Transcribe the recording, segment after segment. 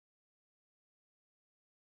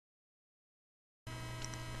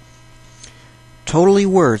Totally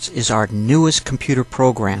Words is our newest computer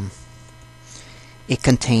program. It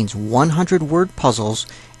contains 100 word puzzles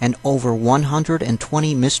and over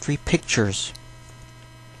 120 mystery pictures.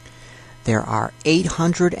 There are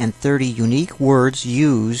 830 unique words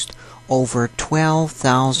used over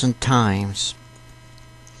 12,000 times.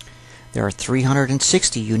 There are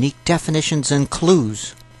 360 unique definitions and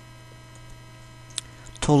clues.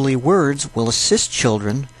 Totally Words will assist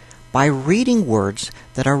children by reading words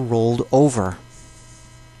that are rolled over.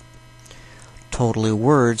 Totally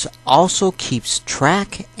Words also keeps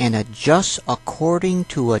track and adjusts according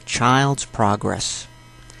to a child's progress.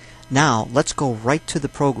 Now, let's go right to the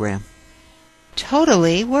program.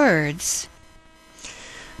 Totally Words.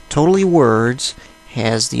 Totally Words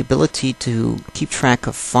has the ability to keep track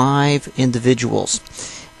of 5 individuals.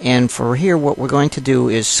 And for here, what we're going to do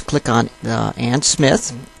is click on Ann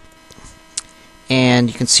Smith. And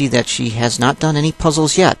you can see that she has not done any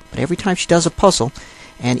puzzles yet. But every time she does a puzzle,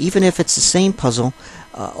 and even if it's the same puzzle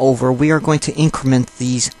over, we are going to increment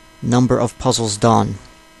these number of puzzles done.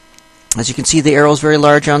 As you can see, the arrow is very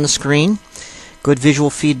large on the screen. Good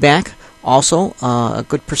visual feedback. Also, a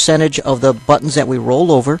good percentage of the buttons that we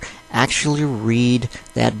roll over actually read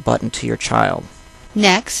that button to your child.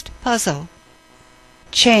 Next puzzle.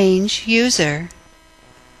 Change user.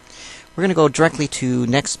 We're going to go directly to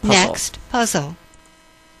next puzzle. Next puzzle.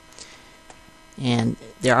 And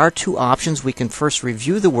there are 2 options. We can first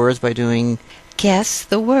review the words by doing Guess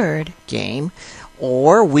the word. game,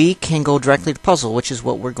 or we can go directly to puzzle, which is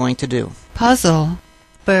what we're going to do. Puzzle.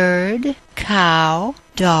 Bird, cow,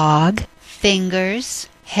 dog, fingers,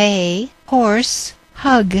 hay, horse,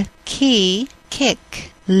 hug, key,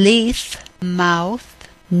 kick, leaf, mouth,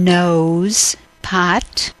 nose,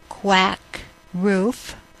 pot, quack,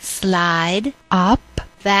 roof, slide, up,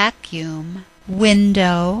 vacuum,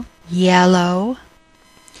 window, yellow.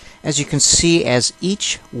 As you can see, as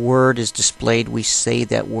each word is displayed, we say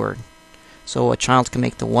that word. So a child can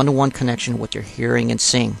make the one-to-one connection with their hearing and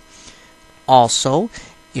seeing. Also,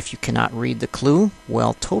 if you cannot read the clue,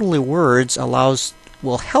 well, Totally Words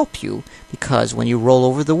will help you, because when you roll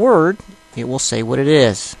over the word, it will say what it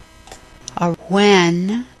is.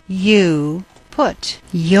 When you put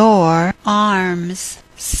your arms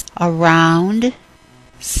around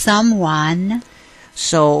someone.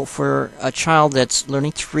 So for a child that's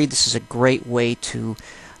learning to read, this is a great way to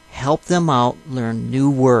help them out learn new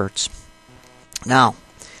words. Now,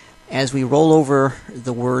 as we roll over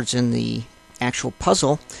the words in the actual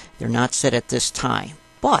puzzle, they're not set at this time.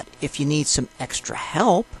 But if you need some extra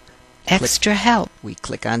help, we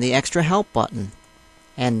click on the extra help button.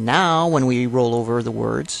 And now when we roll over the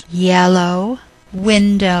words, yellow,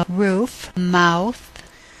 window, roof, mouth.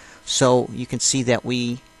 So you can see that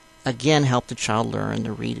we again help the child learn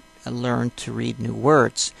to read new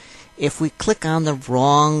words. If we click on the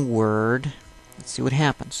wrong word, let's see what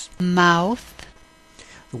happens. Mouth.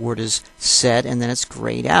 The word is said and then it's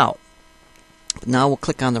grayed out. But now we'll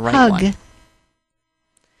click on the right hug. one.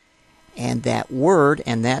 And that word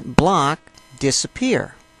and that block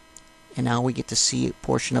disappear. And now we get to see a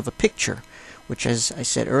portion of a picture, which, as I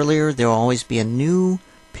said earlier, there will always be a new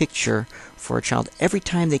picture for a child every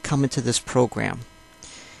time they come into this program.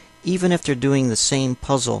 Even if they're doing the same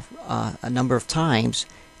puzzle a number of times,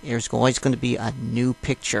 there's always going to be a new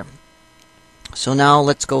picture. So now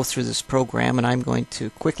let's go through this program, and I'm going to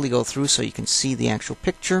quickly go through so you can see the actual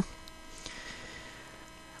picture.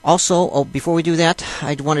 Also, before we do that,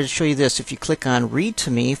 I wanted to show you this. If you click on Read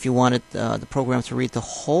to Me, if you wanted the program to read the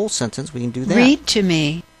whole sentence, we can do that. Read to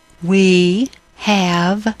me. We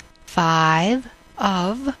have 5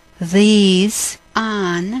 of these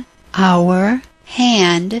on our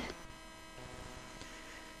hand.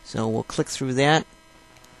 So we'll click through that.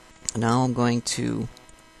 Now I'm going to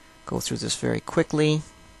go through this very quickly.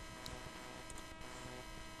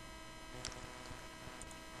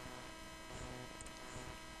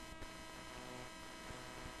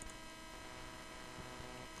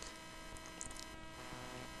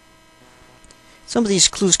 Some of these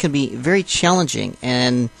clues can be very challenging,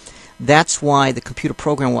 and that's why the computer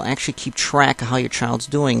program will actually keep track of how your child's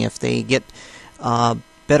doing. If they get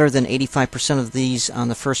better than 85% of these on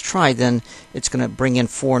the first try, then it's going to bring in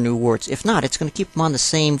 4 new words. If not, it's going to keep them on the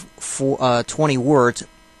same 20 words,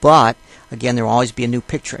 but again, there will always be a new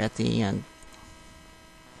picture at the end.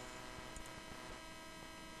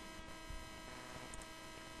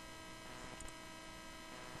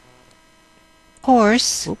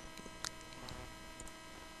 Horse. Oop.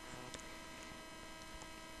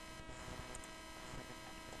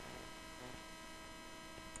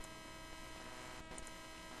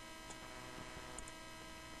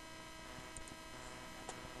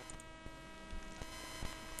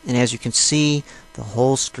 And as you can see, the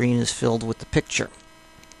whole screen is filled with the picture.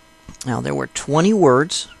 Now, there were 20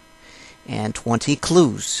 words and 20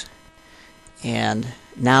 clues. And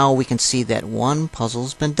now we can see that one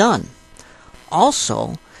puzzle's been done.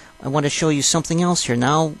 Also, I want to show you something else here.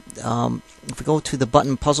 Now, if we go to the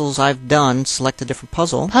button Puzzles I've Done, select a different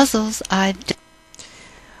puzzle. Puzzles I've done.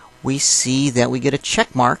 We see that we get a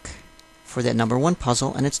check mark for that number one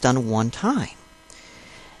puzzle, and it's done one time.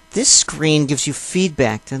 This screen gives you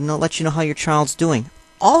feedback to let you know how your child's doing.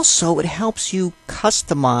 Also, it helps you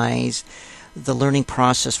customize the learning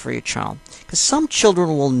process for your child, because some children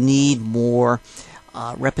will need more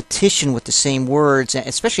repetition with the same words,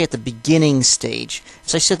 especially at the beginning stage.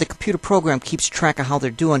 As I said, the computer program keeps track of how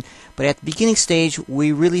they're doing, but at the beginning stage,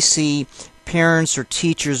 we really see parents or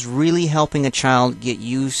teachers really helping a child get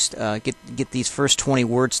these first 20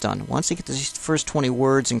 words done. Once they get these first 20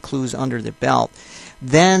 words and clues under their belt,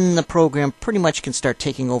 then the program pretty much can start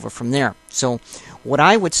taking over from there. So what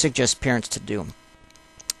I would suggest parents to do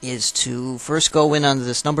is to first go in on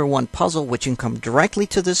this number one puzzle, which you can come directly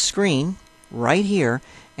to this screen right here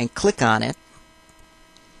and click on it.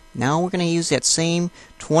 Now we're going to use that same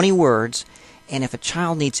 20 words, and if a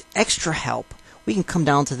child needs extra help, we can come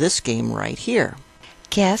down to this game right here.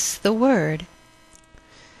 Guess the word.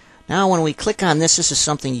 Now when we click on this, this is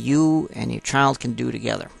something you and your child can do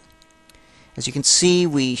together. As you can see,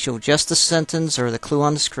 we show just the sentence or the clue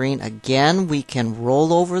on the screen. Again, we can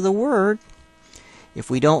roll over the word. If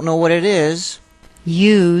we don't know what it is,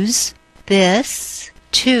 use this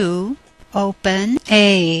to open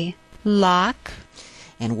a lock.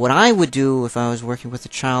 And what I would do if I was working with a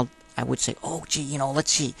child, I would say, oh, gee,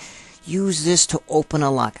 let's see. Use this to open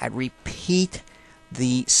a lock. I'd repeat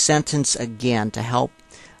the sentence again to help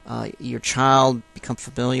your child become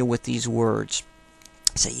familiar with these words.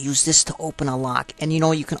 Say, use this to open a lock. And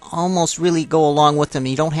you can almost really go along with them.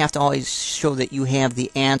 You don't have to always show that you have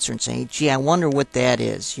the answer and say, gee, I wonder what that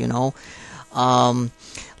is,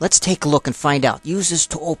 Let's take a look and find out. Use this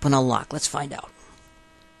to open a lock. Let's find out.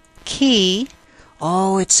 Key.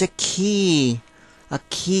 Oh, it's a key. A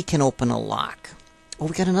key can open a lock. Oh,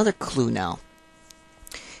 we got another clue now.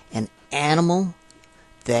 An animal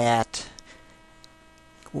that...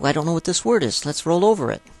 Oh, I don't know what this word is. Let's roll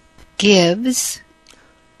over it. Gives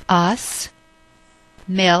us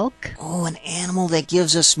milk. Oh, an animal that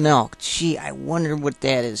gives us milk. Gee, I wonder what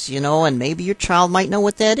that is, and maybe your child might know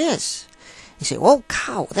what that is. You say, oh,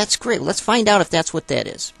 cow, that's great. Let's find out if that's what that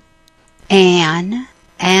is. An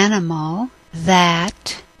animal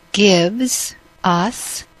that gives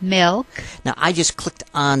us milk. Now, I just clicked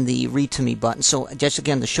on the Read to Me button, so just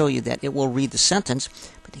again to show you that it will read the sentence.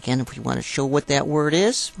 But again, if we want to show what that word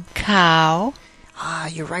is. Cow. Ah,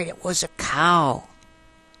 you're right, it was a cow.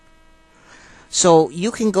 So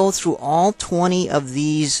you can go through all 20 of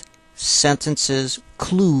these sentences,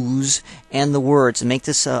 clues, and the words and make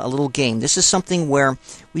this a little game. This is something where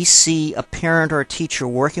we see a parent or a teacher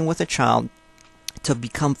working with a child to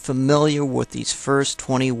become familiar with these first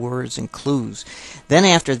 20 words and clues. Then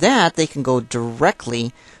after that, they can go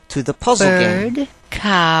directly to the puzzle game. Bird,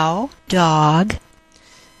 cow, dog.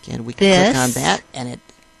 Again, we can click on that, and it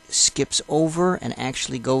skips over and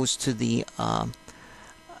actually goes to the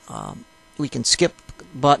we can skip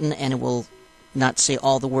button, and it will not say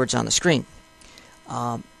all the words on the screen.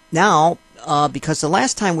 Now, because the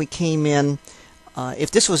last time we came in, if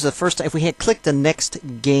this was the first time, if we had clicked the next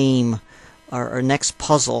game or next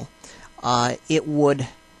puzzle, it would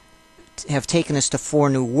have taken us to 4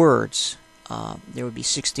 new words. There would be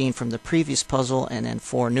 16 from the previous puzzle and then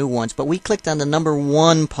 4 new ones. But we clicked on the number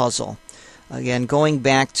 1 puzzle. Again, going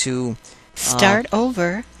back to... Start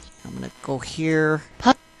over. I'm going to go here.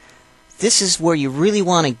 This is where you really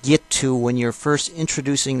want to get to when you're first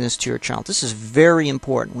introducing this to your child. This is very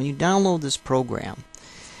important. When you download this program,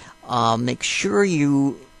 make sure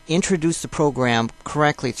you introduce the program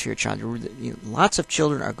correctly to your child. Lots of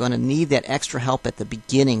children are going to need that extra help at the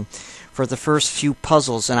beginning for the first few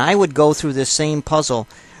puzzles, and I would go through this same puzzle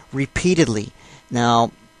repeatedly.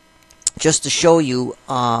 Now, just to show you,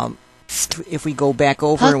 if we go back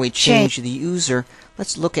over and we change the user,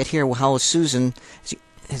 let's look at here how Susan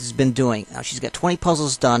has been doing. Now she's got 20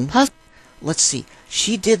 puzzles done. Let's see.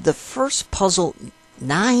 She did the first puzzle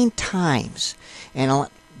 9 times, and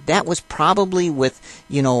that was probably with,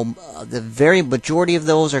 the very majority of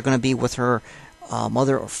those are going to be with her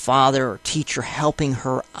mother or father or teacher helping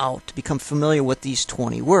her out to become familiar with these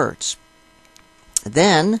 20 words.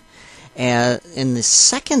 Then, in the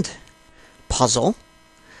second puzzle,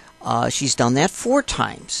 she's done that 4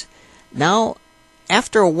 times. Now,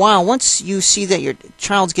 after a while, once you see that your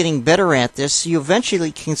child's getting better at this, you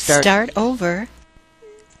eventually can start over.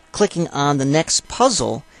 clicking on the next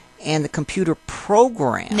puzzle, and the computer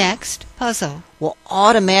program Next puzzle. will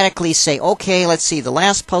automatically say, okay, let's see, the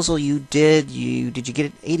last puzzle you did you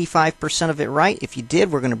get 85% of it right? If you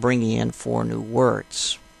did, we're going to bring you in 4 new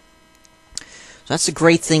words. So that's the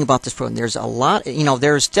great thing about this program. There's a lot,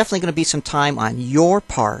 there's definitely going to be some time on your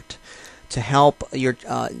part to help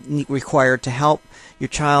required to help your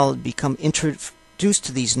child become introduced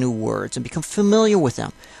to these new words and become familiar with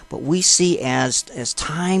them. But we see as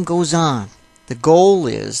time goes on, the goal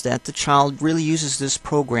is that the child really uses this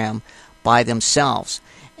program by themselves,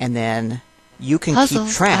 and then you can Puzzles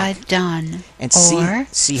keep track I've done. and Or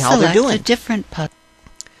see how they're select doing. a different puzzle.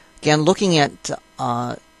 Again, looking at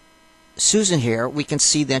Susan here, we can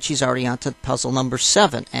see that she's already on to puzzle number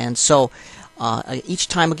 7, and so each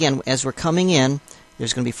time, again, as we're coming in,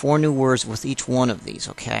 there's going to be 4 new words with each one of these.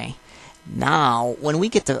 Okay. Now, when we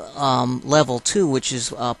get to level 2, which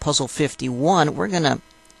is puzzle 51, we're going to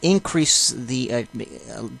increase the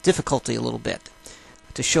difficulty a little bit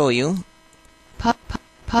to show you.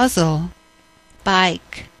 Puzzle.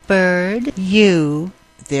 Bike. Bird. You.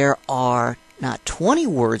 There are not 20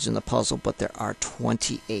 words in the puzzle, but there are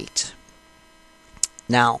 28.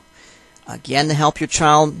 Now, again, to help your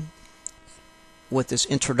child with this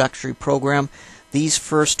introductory program, these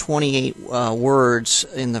first 28 words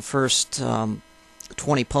in the first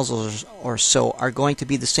 20 puzzles or so are going to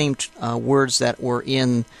be the same words that were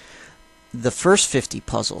in the first 50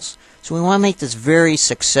 puzzles. So we want to make this very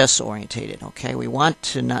success orientated, okay? We want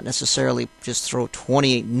to not necessarily just throw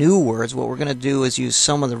 28 new words. What we're going to do is use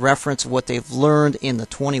some of the reference of what they've learned in the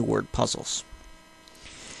 20-word puzzles.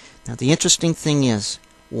 Now the interesting thing is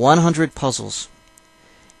 100 puzzles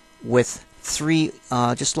with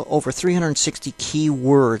just over 360 key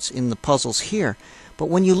words in the puzzles here. But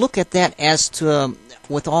when you look at that as to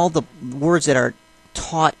with all the words that are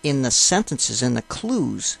taught in the sentences and the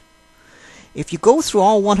clues, if you go through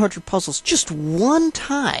all 100 puzzles just one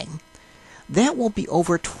time, that will be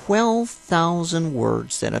over 12,000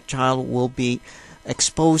 words that a child will be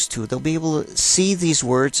exposed to. They'll be able to see these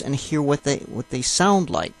words and hear what they sound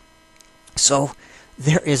like. So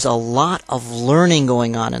there is a lot of learning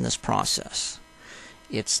going on in this process.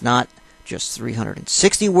 It's not just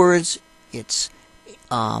 360 words, it's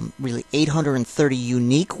really 830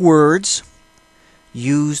 unique words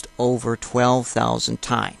used over 12,000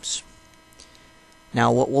 times. Now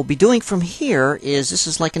what we'll be doing from here is, this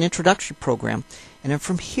is like an introductory program, and then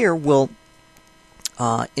from here we'll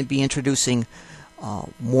be introducing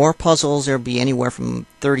more puzzles. There'll be anywhere from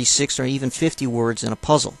 36 or even 50 words in a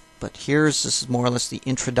puzzle. But this is more or less the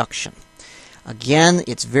introduction. Again,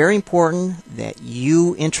 it's very important that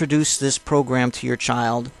you introduce this program to your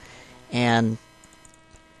child, and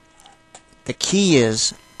the key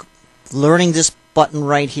is learning this button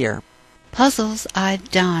right here. Puzzles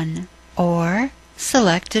I've done. Or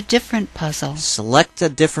select a different puzzle. Select a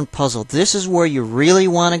different puzzle. This is where you really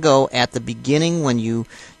want to go at the beginning when you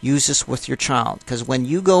use this with your child. Because when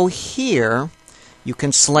you go here, you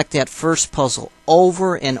can select that first puzzle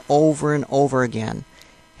over and over and over again.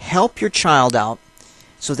 Help your child out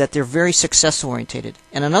so that they're very success oriented.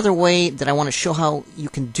 And another way that I want to show how you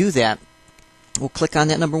can do that, we'll click on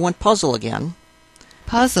that number 1 puzzle again.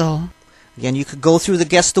 Puzzle. Again, you could go through the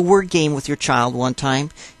Guess the Word game with your child one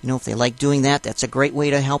time. If they like doing that, that's a great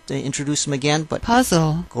way to help to introduce them again. But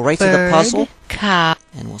puzzle. Go right Bird, to the puzzle. Cow.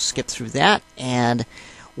 And we'll skip through that. And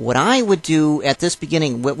what I would do at this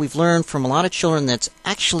beginning, what we've learned from a lot of children, that's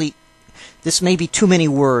actually, this may be too many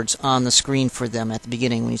words on the screen for them at the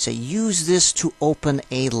beginning when you say, use this to open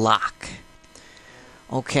a lock.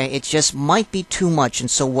 Okay, it just might be too much. And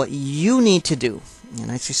so what you need to do, and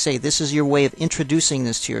as I say, this is your way of introducing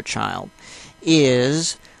this to your child,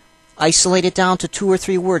 is isolate it down to 2 or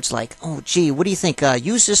 3 words like, oh gee, what do you think?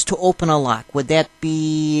 Use this to open a lock. Would that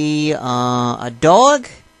be a dog?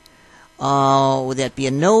 Would that be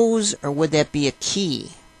a nose, or would that be a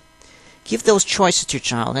key? Give those choices to your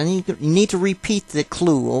child, and you need to repeat the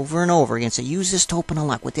clue over and over again. Say, use this to open a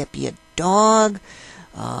lock. Would that be a dog,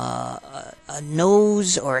 a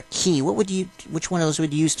nose, or a key? Which one of those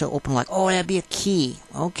would you use to open a lock? Oh, that'd be a key.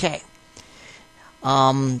 Okay.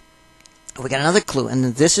 We got another clue,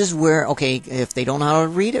 and this is where, okay, if they don't know how to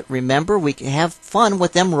read it, remember, we can have fun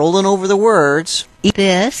with them rolling over the words.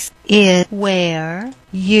 This is where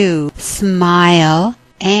you smile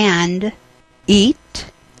and eat.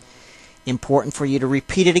 Important for you to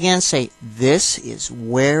repeat it again. Say, this is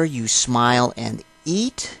where you smile and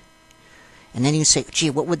eat. And then you say, gee,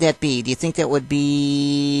 what would that be? Do you think that would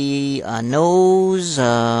be a nose,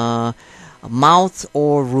 a mouth,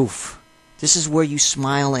 or roof? This is where you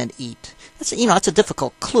smile and eat. that's a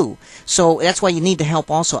difficult clue. So that's why you need to help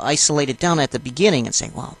also isolate it down at the beginning and say,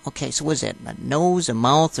 well, okay, so what is it? A nose, a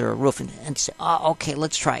mouth, or a roof? And you say, oh, okay,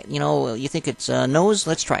 let's try it. You think it's a nose?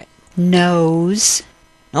 Let's try it. Nose.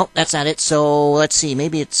 Nope, that's not it. So let's see.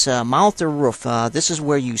 Maybe it's mouth or roof. This is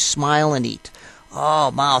where you smile and eat.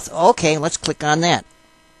 Oh, mouth. Okay, let's click on that.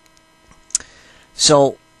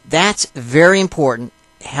 So that's very important.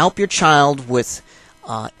 Help your child with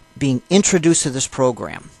being introduced to this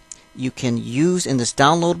program. You can use, in this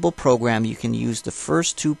downloadable program, you can use the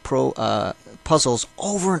first two puzzles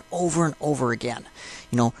over and over and over again,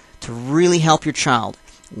 to really help your child.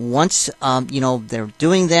 Once they're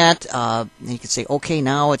doing that, you can say, okay,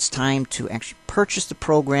 now it's time to actually purchase the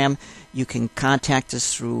program. You can contact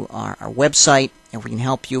us through our website, and we can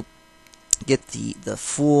help you get the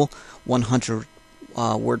full 100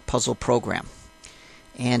 word puzzle program.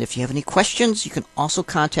 And if you have any questions, you can also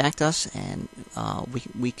contact us, and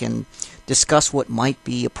we can discuss what might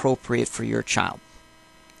be appropriate for your child.